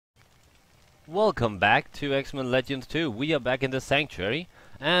Welcome back to X-Men Legends 2. We are back in the Sanctuary,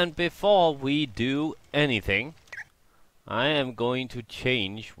 and before we do anything, I am going to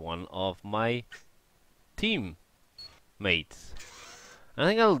change one of my teammates. I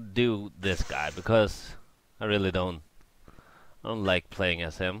think I'll do this guy because I really don't like playing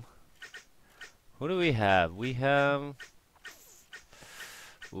as him. Who do we have? We have...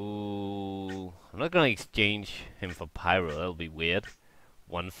 Ooh, I'm not gonna exchange him for Pyro, that'll be weird.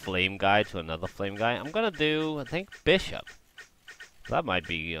 One flame guy to another flame guy. I'm gonna do, I think, Bishop. That might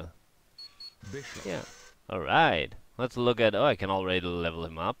be... Bishop. yeah. Alright. Let's look at... Oh, I can already level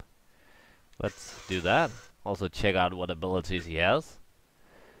him up. Let's do that. Also check out what abilities he has.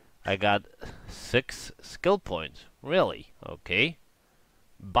 I got 6 skill points. Really? Okay.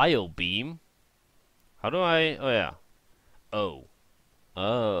 Bio Beam. How do I... Oh, yeah. Oh.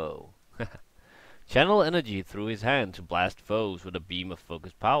 Oh. Channel energy through his hand to blast foes with a beam of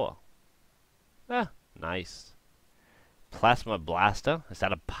focused power. Ah, nice. Plasma blaster. Is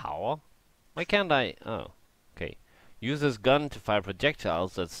that a power? Why can't I... Oh, okay. Use his gun to fire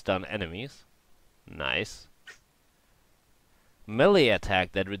projectiles that stun enemies. Nice. Melee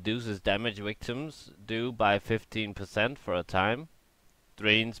attack that reduces damage victims do by 15% for a time.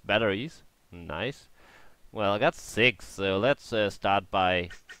 Drains batteries. Nice. Well, I got 6, so let's start by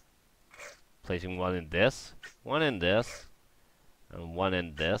placing one in this, and one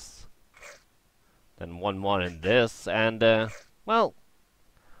in this, then one more in this, and well,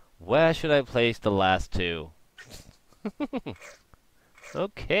 where should I place the last 2?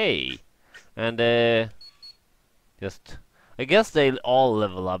 Okay, and just, I guess they all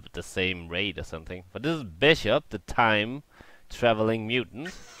level up at the same rate or something. But this is Bishop, the time traveling mutant.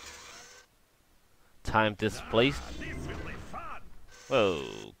 Time displaced.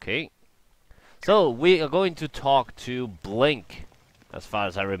 Okay. So, we are going to talk to Blink, as far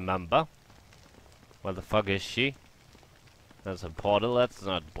as I remember. Where the fuck is she? That's a portal, that's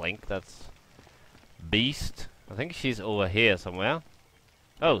not Blink, that's Beast. I think she's over here somewhere.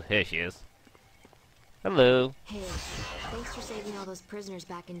 Oh, here she is. Hello. Hey, thanks for saving all those prisoners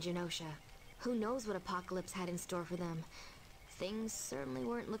back in Genosha. Who knows what Apocalypse had in store for them? Things certainly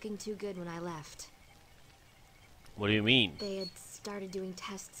weren't looking too good when I left. What do you mean? They had started doing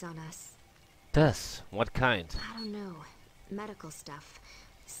tests on us. Tests? What kind? I don't know. Medical stuff.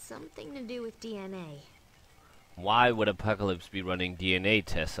 Something to do with DNA. Why would Apocalypse be running DNA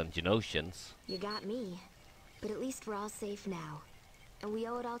tests on Genoshans? You got me. But at least we're all safe now. And we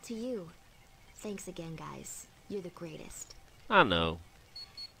owe it all to you. Thanks again, guys. You're the greatest. I know.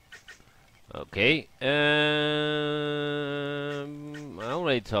 Okay. I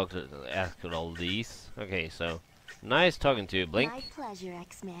already asked all these. Okay, so nice talking to you, Blink. My pleasure,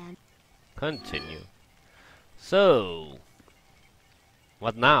 X-Man. Continue. So,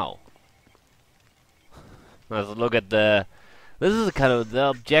 what now? Let's look at the... This is kind of... The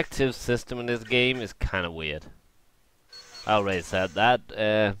objective system in this game is kind of weird. I already said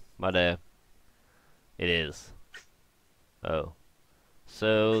that, but it is. Oh.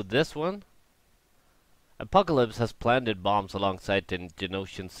 So, this one? Apocalypse has planted bombs alongside the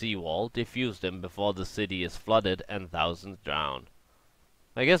Genoshan Seawall, defused them before the city is flooded and thousands drown.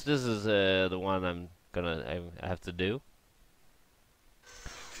 I guess this is the one I have to do.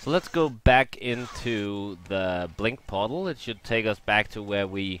 So let's go back into the Blink portal. It should take us back to where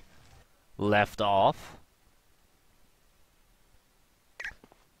we left off.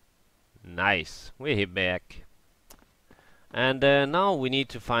 Nice, we're back. And now we need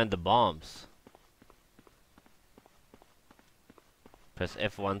to find the bombs. Press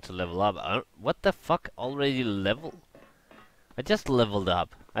F1 to level up. What the fuck? Already level? I just leveled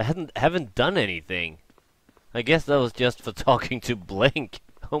up. I haven't done anything. I guess that was just for talking to Blink.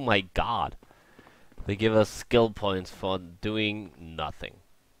 Oh my god. They give us skill points for doing nothing.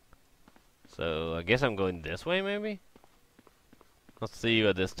 So I guess I'm going this way maybe? Let's see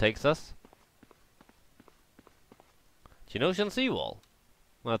where this takes us. Genoshan Seawall.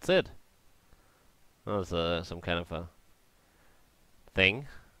 That's it. That's some kind of a thing.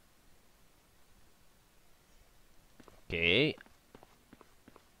 Okay.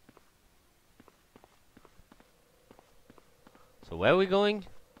 So where are we going?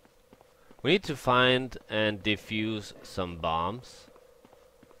 We need to find and defuse some bombs.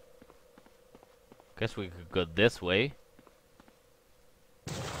 Guess we could go this way.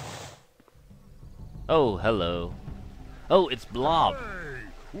 Oh, hello. Oh, it's Blob. Hey,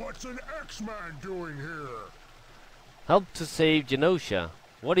 what's an X-Man doing here? Help to save Genosha.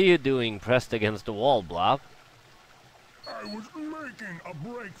 What are you doing pressed against the wall, Blob? I was making a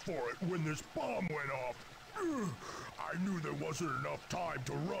break for it when this bomb went off. I I knew there wasn't enough time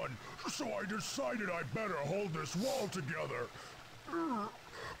to run, so I decided I'd better hold this wall together.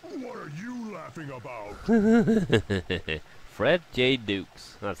 What are you laughing about? Fred J.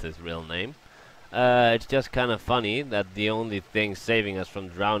 Dukes. That's his real name. It's just kind of funny that the only thing saving us from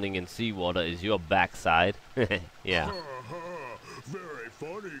drowning in seawater is your backside. Yeah. Very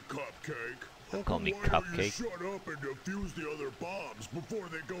funny, Cupcake. Don't call me Why don't you Cupcake. shut up and defuse the other bombs before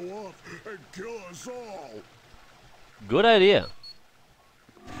they go off and kill us all? Good idea.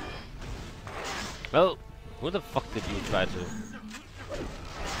 Oh, who the fuck did you try to?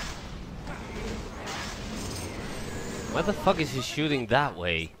 Why the fuck is he shooting that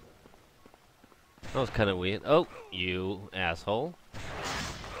way? That was kind of weird. Oh, you asshole.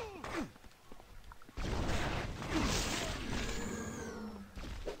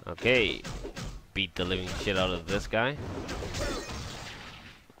 Okay. Beat the living shit out of this guy.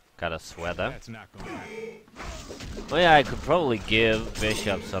 Got a sweater. That's not gonna happen. Oh yeah, I could probably give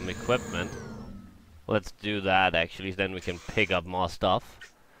Bishop some equipment. Let's do that actually, then we can pick up more stuff.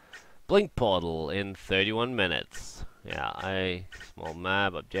 Blink portal in 31 minutes. Yeah, small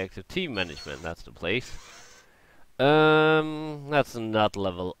map, objective, team management, that's the place. Let's not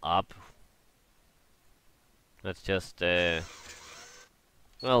level up. Let's just, well,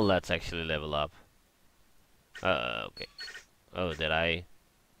 let's actually level up. Okay. Oh, did I?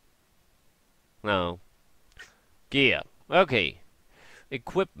 No. Gear. Okay.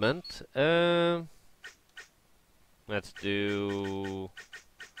 Equipment. Let's do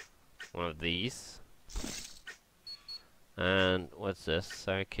one of these. And what's this?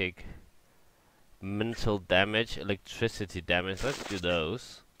 Psychic, mental damage, electricity damage. Let's do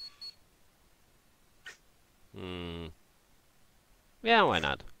those. Yeah, why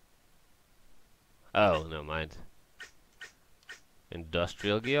not? Oh, no mind.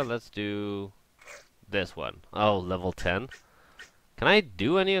 Industrial gear. Let's do this one. Oh, level 10. Can I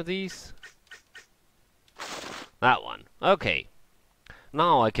do any of these? That one. Okay.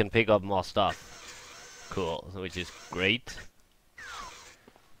 Now I can pick up more stuff. Cool, which is great.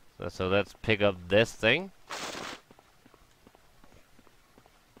 So let's pick up this thing.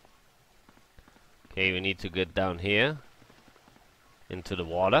 Okay, we need to get down here into the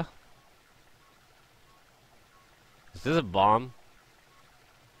water. Is this a bomb?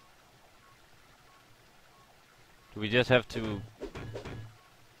 Do we just have to...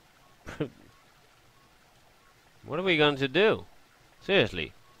 What are we going to do?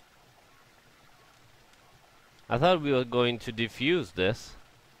 Seriously. I thought we were going to defuse this.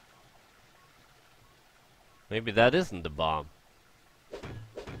 Maybe that isn't the bomb.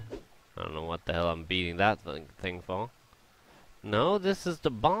 I don't know what the hell I'm beating that thing for. No, this is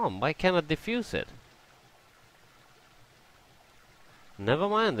the bomb. Why can't I defuse it? Never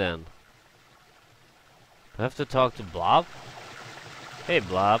mind then. Do I have to talk to Blob? Hey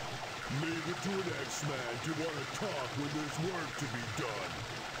Blob. Leave it to an X-Man to want to talk when there's work to be done.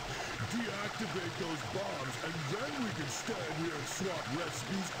 Deactivate those bombs, and then we can stand here and swap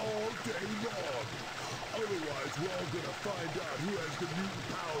recipes all day long. Otherwise, we're all gonna find out who has the mutant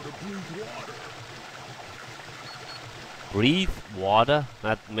power to breathe water. Breathe water?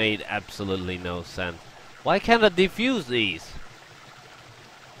 That made absolutely no sense. Why can't I defuse these?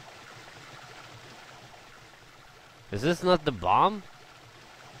 Is this not the bomb?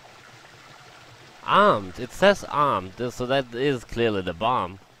 Armed. It says armed, so that is clearly the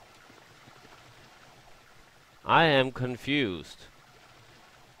bomb. I am confused.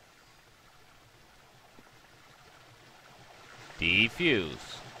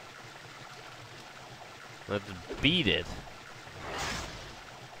 Defuse. Let's beat it.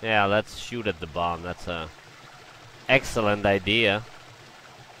 Yeah, let's shoot at the bomb. That's a excellent idea.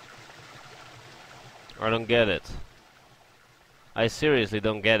 I don't get it. I seriously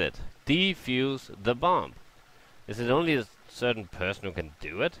don't get it. Defuse the bomb. Is it only a certain person who can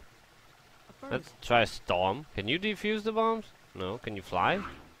do it? Let's try Storm. Can you defuse the bombs? No. Can you fly?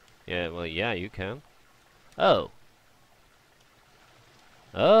 Yeah, well, yeah, you can. Oh.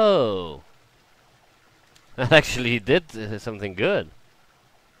 Oh. That actually did something good.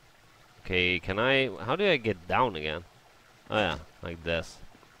 Okay, can I... How do I get down again? Oh yeah, like this.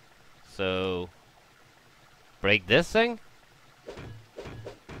 So... Break this thing?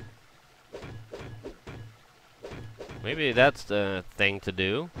 Maybe that's the thing to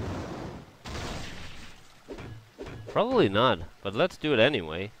do. Probably not, but let's do it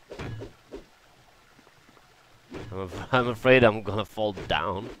anyway. I'm afraid I'm gonna fall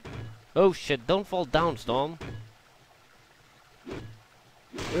down. Oh shit, don't fall down, Storm.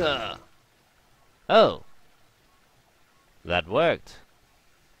 Ugh. Oh. That worked.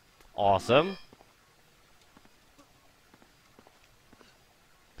 Awesome.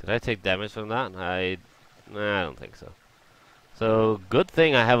 Did I take damage from that? Nah, I don't think so. So, good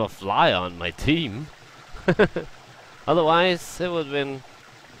thing I have a fly on my team. Otherwise, it would have been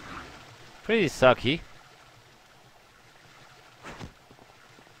pretty sucky.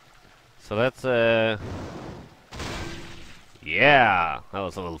 So let's, yeah! That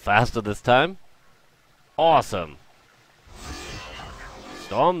was a little faster this time. Awesome!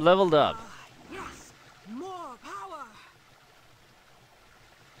 Storm leveled up. Yes, more power.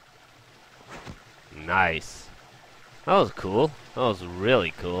 Nice. That was cool. That was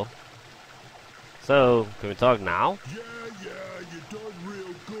really cool. So, can we talk now? Yeah, you done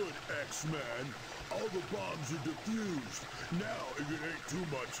real good, X-Man. All the bombs are defused. Now, if it ain't too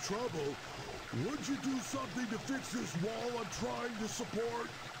much trouble, would you do something to fix this wall I'm trying to support?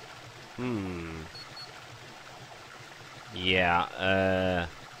 Yeah,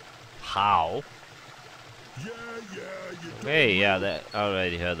 how? Yeah, you done Hey, yeah, that I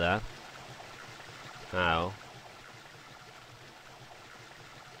already heard that. How?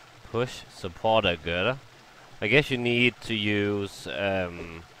 Push supporter girder. I guess you need to use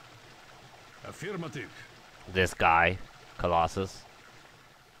Affirmative. this guy, Colossus.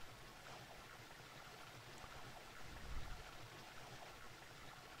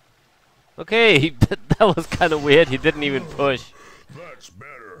 Okay, that was kind of weird. He didn't even push. That's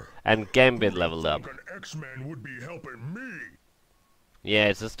better. And Gambit leveled up. An X-Man would be helping me. Yeah,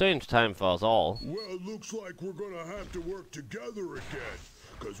 it's a strange time for us all. Well, looks like we're gonna have to work together again,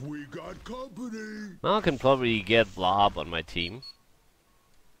 'cause we got company. Now I can probably get Blob on my team.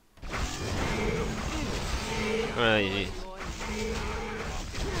 Alright.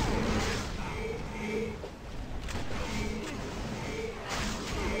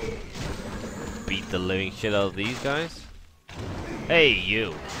 Beat the living shit out of these guys. Hey,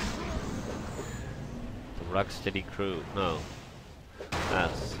 you! The Rocksteady crew. No.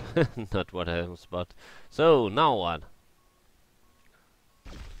 That's not what I was about. So, now what?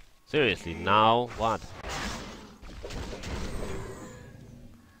 Seriously, now what?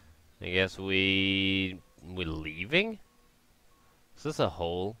 I guess we're leaving? Is this a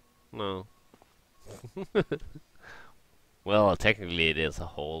hole? No. Well, technically it is a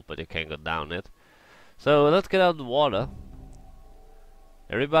hole, but you can't go down it. So let's get out of the water.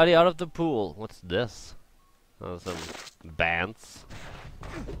 Everybody out of the pool. What's this? Oh, some bands.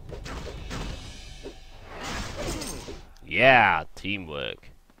 Yeah, teamwork.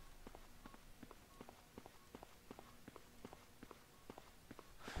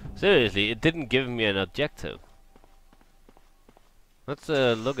 Seriously, it didn't give me an objective. Let's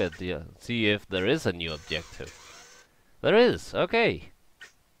look at the see if there is a new objective. There is. Okay.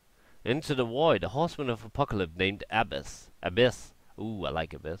 Into the void, a horseman of apocalypse named Abyss. Abyss. Ooh, I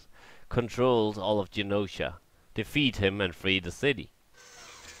like Abyss. Controls all of Genosha. Defeat him and free the city.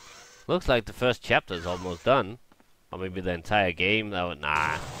 Looks like the first chapter is almost done. Or maybe the entire game. Nah,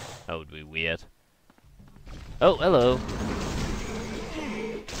 that would be weird. Oh, hello.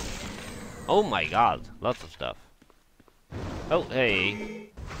 Oh my god, lots of stuff. Oh,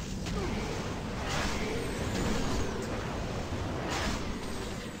 hey.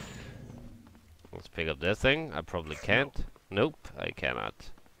 Let's pick up this thing. I probably can't. Nope, I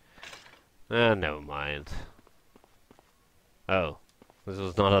cannot. Never mind. Oh, this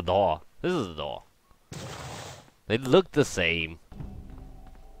was not a door. This is a door. They look the same.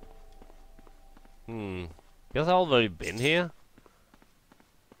 Guess I've already been here.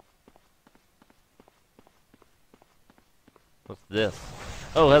 What's this?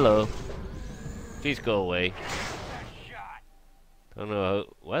 Oh, hello. Please go away. Don't know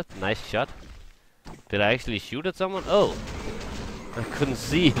how. What? Nice shot. Did I actually shoot at someone? Oh! I couldn't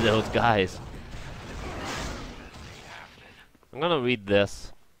see those guys. I'm gonna read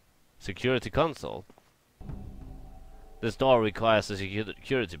this. Security console. This door requires a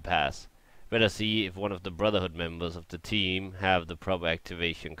security pass. Better see if one of the Brotherhood members of the team have the proper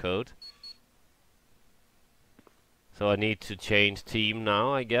activation code. So I need to change team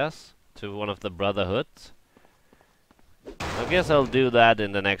now, I guess, to one of the Brotherhoods. I guess I'll do that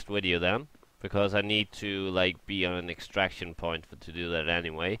in the next video then, because I need to like be on an extraction point to do that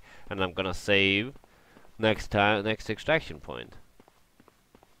anyway, and I'm gonna save next extraction point.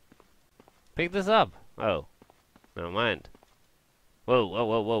 Pick this up. Oh, never mind. Whoa, whoa,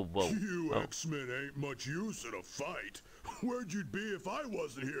 whoa, whoa, whoa. You Oh. X-Men ain't much use in a fight. Where'd you be if I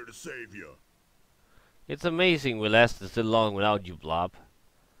wasn't here to save you? It's amazing we lasted so long without you, Blob.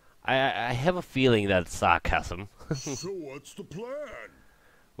 I have a feeling that's sarcasm. So what's the plan?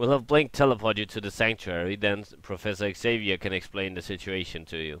 We'll have Blink teleport you to the sanctuary, then Professor Xavier can explain the situation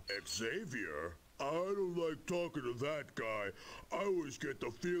to you. Xavier? I don't like talking to that guy. I always get the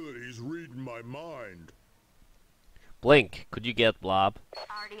feeling he's reading my mind. Blink, could you get Blob?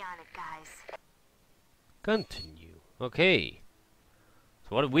 Already on it, guys. Continue. Okay.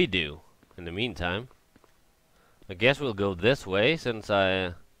 So what do we do in the meantime? I guess we'll go this way since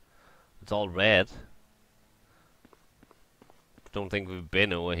it's all red. Don't think we've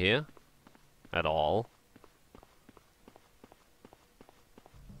been over here at all.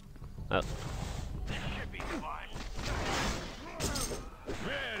 Oh.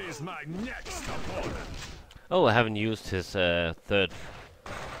 Where is my next opponent? Oh, I haven't used his third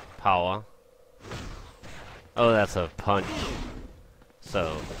power. Oh, that's a punch.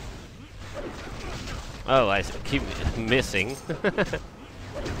 So. Oh, I keep missing. That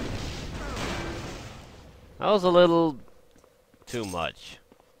was a little too much.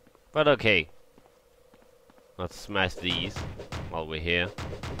 But okay. Let's smash these while we're here.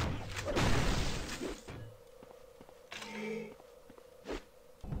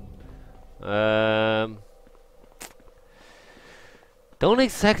 Don't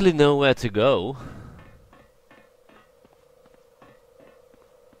exactly know where to go.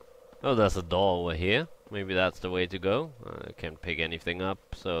 Oh, there's a door over here. Maybe that's the way to go. I can't pick anything up,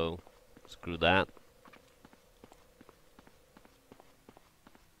 so screw that.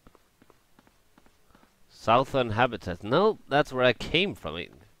 Southern Habitat. No, that's where I came from.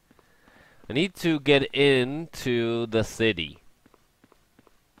 I need to get into the city.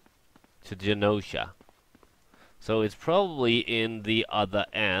 To Genosha. So it's probably in the other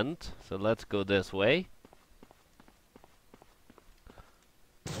end. So let's go this way.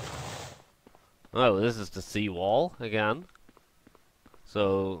 Oh, this is the seawall again.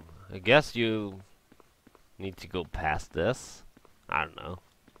 So I guess you need to go past this. I don't know.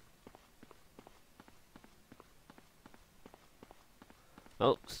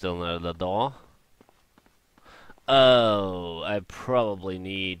 Oh, still not the door. Oh, I probably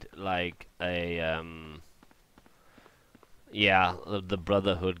need like a yeah, the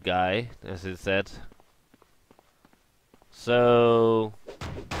Brotherhood guy, as it said. So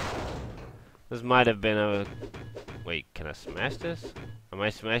this might have been a... Wait, can I smash this? Am I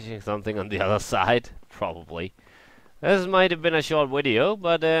smashing something on the other side? Probably. This might have been a short video,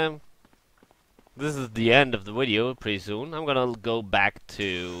 but this is the end of the video pretty soon. I'm gonna go back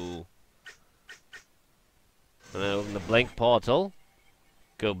to... I'm gonna open the blank portal.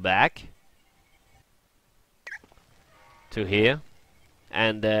 Go back to here.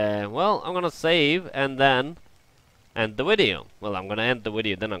 And, well, I'm gonna save and then end the video. Well, I'm gonna end the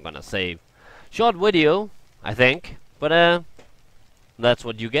video, then I'm gonna save. Short video, I think, but that's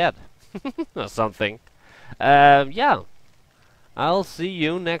what you get. Or something. Yeah. I'll see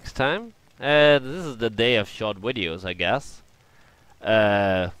you next time. This is the day of short videos, I guess.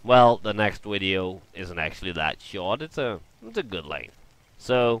 Well, the next video isn't actually that short. It's a good length.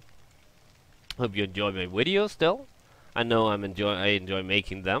 So, hope you enjoy my videos still. I know I enjoy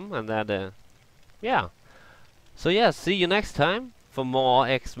making them, and that, yeah. So yeah, see you next time for more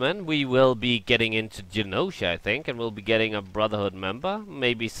X-Men. We will be getting into Genosha, I think, and we'll be getting a Brotherhood member.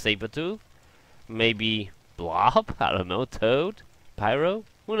 Maybe Sabretooth. Maybe Blob. I don't know. Toad. Pyro.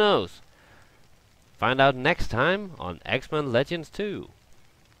 Who knows? Find out next time on X-Men Legends 2.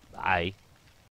 Bye.